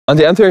On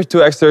the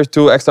M32,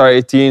 X32,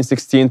 XR18,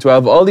 16,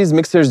 12, all these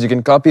mixers, you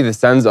can copy the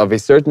sends of a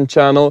certain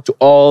channel to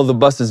all the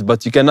buses,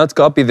 but you cannot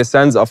copy the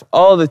sends of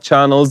all the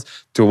channels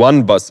to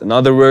one bus. In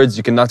other words,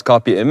 you cannot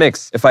copy a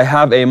mix. If I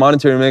have a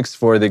monitor mix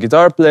for the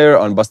guitar player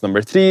on bus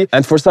number 3,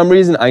 and for some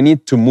reason I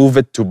need to move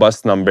it to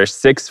bus number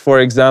 6, for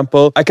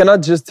example, I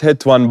cannot just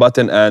hit one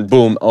button and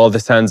boom, all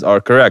the sends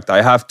are correct.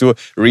 I have to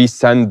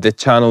resend the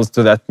channels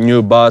to that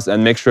new bus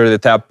and make sure the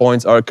tap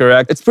points are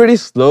correct. It's pretty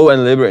slow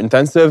and labor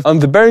intensive. On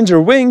the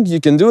Behringer Wing,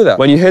 you can do that.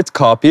 When you hit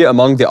copy,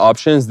 among the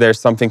options, there's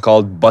something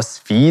called bus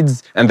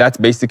feeds, and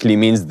that basically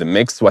means the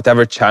mix,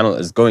 whatever channel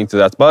is going to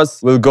that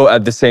bus, will go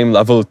at the same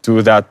level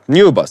to that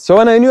new bus. So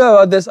when I knew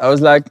about this, I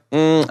was like,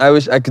 I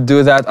wish I could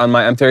do that on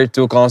my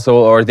M32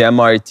 console or the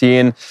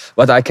MR18,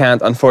 but I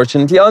can't,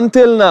 unfortunately,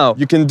 until now.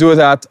 You can do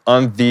that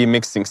on the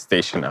Mixing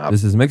Station app.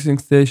 This is Mixing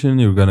Station.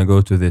 You're gonna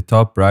go to the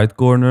top right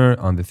corner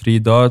on the 3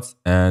 dots,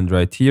 and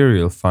right here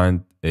you'll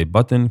find a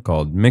button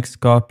called Mix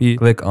Copy.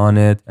 Click on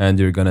it and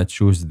you're gonna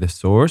choose the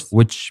source,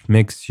 which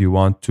mix you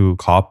want to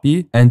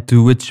copy and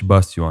to which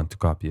bus you want to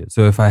copy it.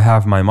 So if I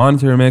have my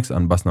monitor mix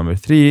on bus number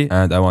 3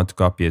 and I want to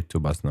copy it to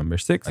bus number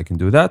 6, I can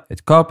do that.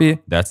 Hit copy,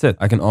 that's it.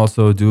 I can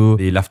also do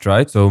the left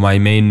right. So my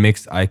main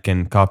mix, I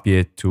can copy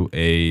it to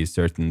a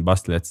certain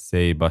bus, let's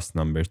say bus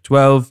number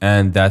 12,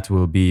 and that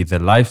will be the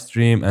live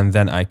stream, and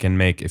then I can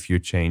make a few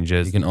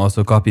changes. You can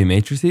also copy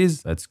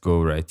matrices. Let's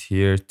go right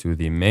here to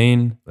the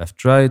main,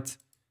 left right.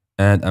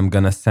 And I'm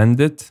gonna send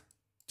it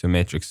to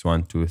matrix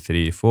 1, 2,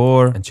 3,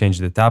 4 and change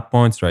the tap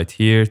points right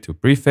here to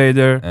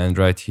pre-fader and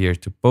right here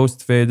to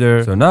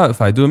post-fader. So now if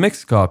I do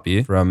mix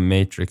copy from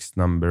matrix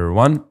number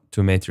 1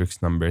 to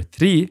matrix number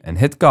 3 and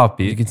hit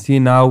copy, you can see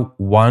now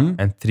 1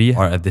 and 3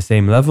 are at the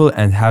same level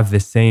and have the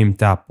same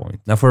tap point.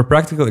 Now for a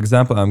practical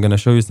example, I'm going to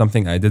show you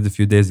something I did a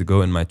few days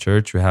ago in my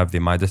church. We have the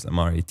Midas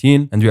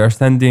MR18 and we are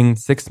sending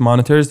 6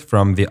 monitors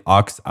from the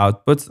aux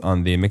outputs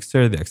on the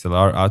mixer, the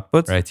XLR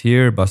output right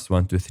here, bus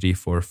 1, 2, 3,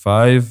 4,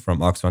 5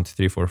 from aux 1, 2,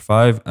 3, 4,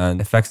 5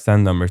 and effects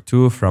send number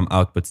 2 from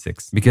output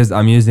 6 because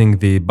I'm using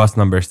the bus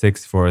number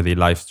 6 for the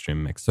live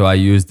stream mix. So I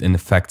used an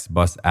effects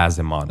bus as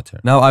a monitor.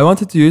 Now I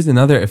wanted to use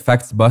another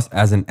effects bus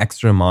as an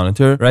extra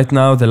monitor. Right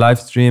now the live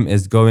stream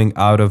is going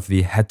out of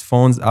the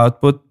headphones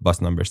output,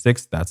 bus number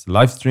 6, that's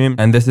live stream,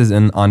 and this is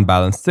an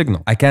unbalanced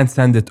signal. I can't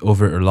send it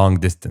over a long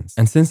distance.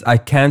 And since I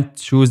can't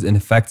choose an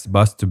effects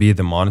bus to be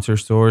the monitor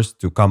source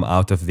to come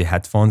out of the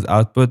headphones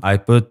output, I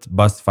put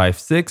bus 5,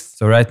 6.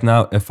 So right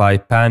now if I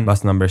pan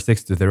bus number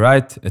 6 to the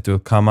right, it will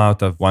come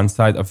out of one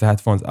side of the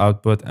headphones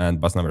output,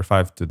 and bus number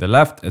 5 to the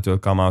left, it will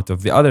come out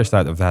of the other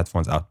side of the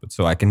headphones output.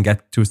 So I can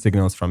get 2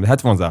 signals from the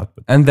headphones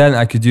output. And then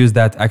I could use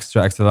that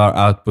extra XLR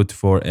output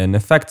for an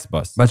effects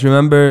bus. But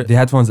remember, the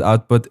headphones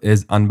output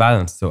is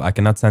unbalanced, so I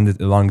cannot send it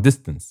a long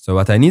distance. So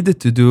what I needed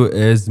to do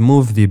is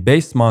move the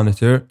base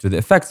monitor to the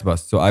effects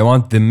bus. So I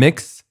want the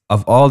mix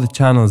of all the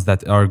channels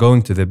that are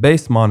going to the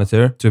base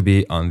monitor to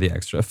be on the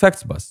extra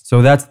effects bus.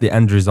 So that's the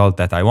end result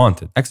that I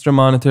wanted. Extra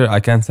monitor,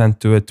 I can send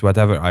to it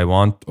whatever I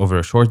want over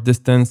a short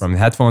distance from the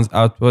headphones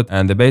output,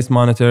 and the base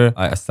monitor,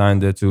 I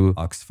assigned it to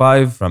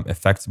aux5 from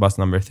effects bus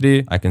number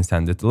 3. I can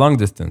send it long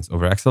distance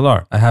over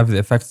XLR. I have the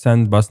effects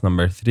send bus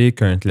number 3.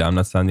 Currently, I'm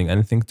not sending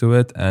anything to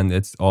it, and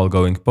it's all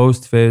going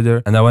post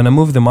fader. And I want to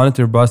move the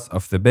monitor bus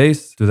of the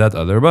base to that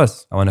other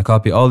bus. I want to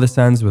copy all the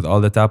sends with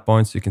all the tap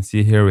points. You can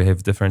see here we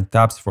have different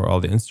taps for all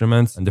the instruments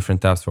and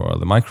different tabs for all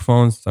the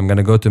microphones. So I'm going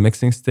to go to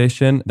Mixing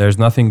Station. There's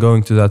nothing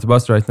going to that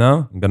bus right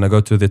now. I'm going to go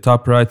to the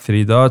top right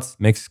 3 dots,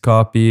 mix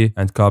copy,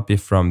 and copy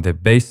from the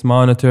base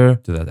monitor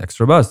to that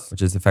extra bus,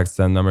 which is effects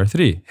send number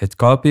 3. Hit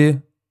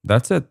copy.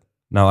 That's it.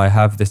 Now I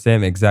have the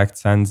same exact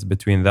sends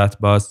between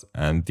that bus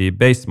and the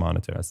base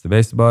monitor. That's the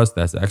base bus,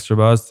 that's the extra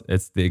bus.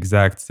 It's the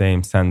exact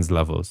same sends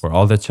levels for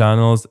all the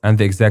channels and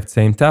the exact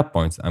same tap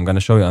points. I'm going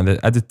to show you on the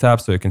edit tab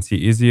so you can see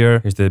easier.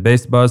 Here's the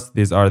base bus.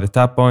 These are the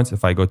tap points.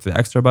 If I go to the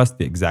extra bus,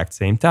 the exact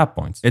same tap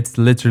points. It's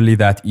literally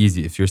that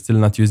easy. If you're still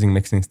not using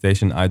Mixing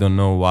Station, I don't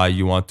know why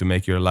you want to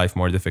make your life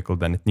more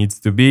difficult than it needs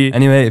to be.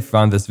 Anyway, if you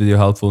found this video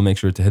helpful, make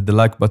sure to hit the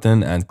like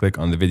button and click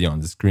on the video on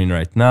the screen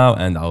right now,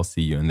 and I'll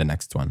see you in the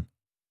next one.